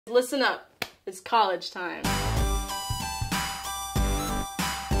Listen up, it's college time.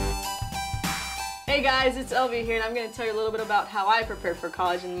 Hey guys, it's Elvia here, and I'm going to tell you a little bit about how I prepared for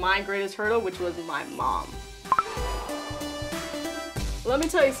college and my greatest hurdle, which was my mom. Let me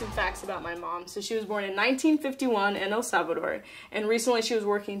tell you some facts about my mom. So she was born in 1951 in El Salvador, and recently she was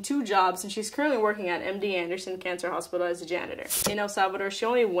working 2 jobs, and she's currently working at MD Anderson Cancer Hospital as a janitor. In El Salvador, she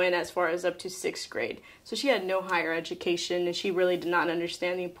only went as far as up to 6th grade, so she had no higher education, and she really did not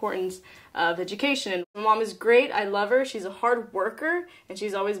understand the importance of education. And my mom is great, I love her, she's a hard worker, and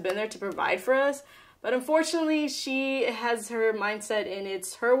she's always been there to provide for us. But unfortunately, she has her mindset in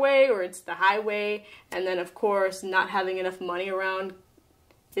it's her way or it's the highway, and then of course, not having enough money around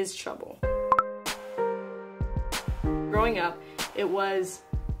is trouble. Growing up, it was,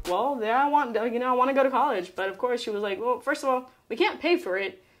 well, I want to go to college, but of course she was like, well, first of all, we can't pay for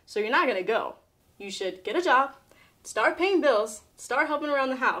it, so you're not gonna go. You should get a job, start paying bills, start helping around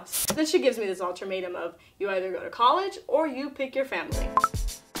the house. Then she gives me this ultimatum of, you either go to college or you pick your family.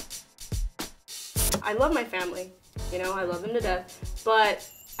 I love my family, I love them to death, but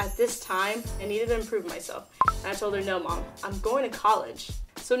at this time, I needed to improve myself. And I told her, no, Mom, I'm going to college.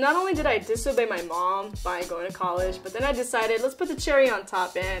 So not only did I disobey my mom by going to college, but then I decided, let's put the cherry on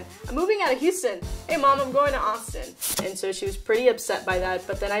top, and I'm moving out of Houston. Hey, Mom, I'm going to Austin. And so she was pretty upset by that,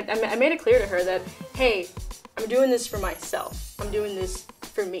 but then I made it clear to her that, hey, I'm doing this for myself. I'm doing this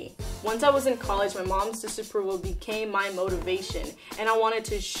for me. Once I was in college, my mom's disapproval became my motivation, and I wanted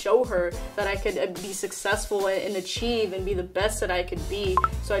to show her that I could be successful and achieve and be the best that I could be.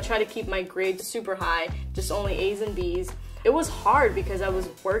 So I tried to keep my grades super high, just only A's and B's. It was hard because I was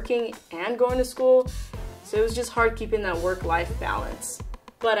working and going to school, so it was just hard keeping that work-life balance.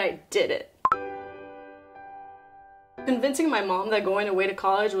 But I did it. Convincing my mom that going away to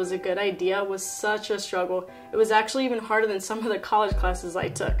college was a good idea was such a struggle. It was actually even harder than some of the college classes I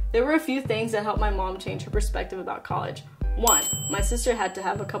took. There were a few things that helped my mom change her perspective about college. 1, my sister had to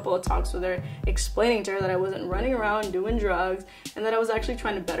have a couple of talks with her, explaining to her that I wasn't running around doing drugs and that I was actually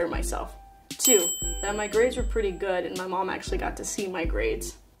trying to better myself. 2, that my grades were pretty good and my mom actually got to see my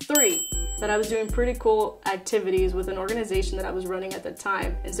grades. 3, that I was doing pretty cool activities with an organization that I was running at the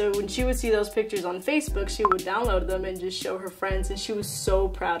time. And so when she would see those pictures on Facebook, she would download them and just show her friends, and she was so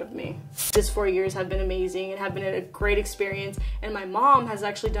proud of me. This 4 years have been amazing and have been a great experience, and my mom has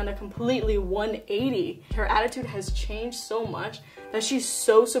actually done a completely 180. Her attitude has changed so much that she's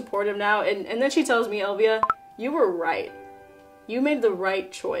so supportive now, and then she tells me, Elvia, you were right. You made the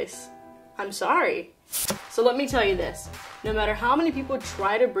right choice. I'm sorry. So let me tell you this, no matter how many people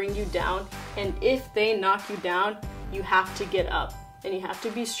try to bring you down, and if they knock you down, you have to get up, and you have to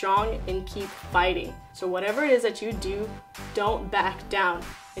be strong and keep fighting. So whatever it is that you do, don't back down,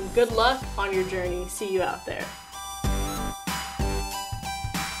 and good luck on your journey. See you out there.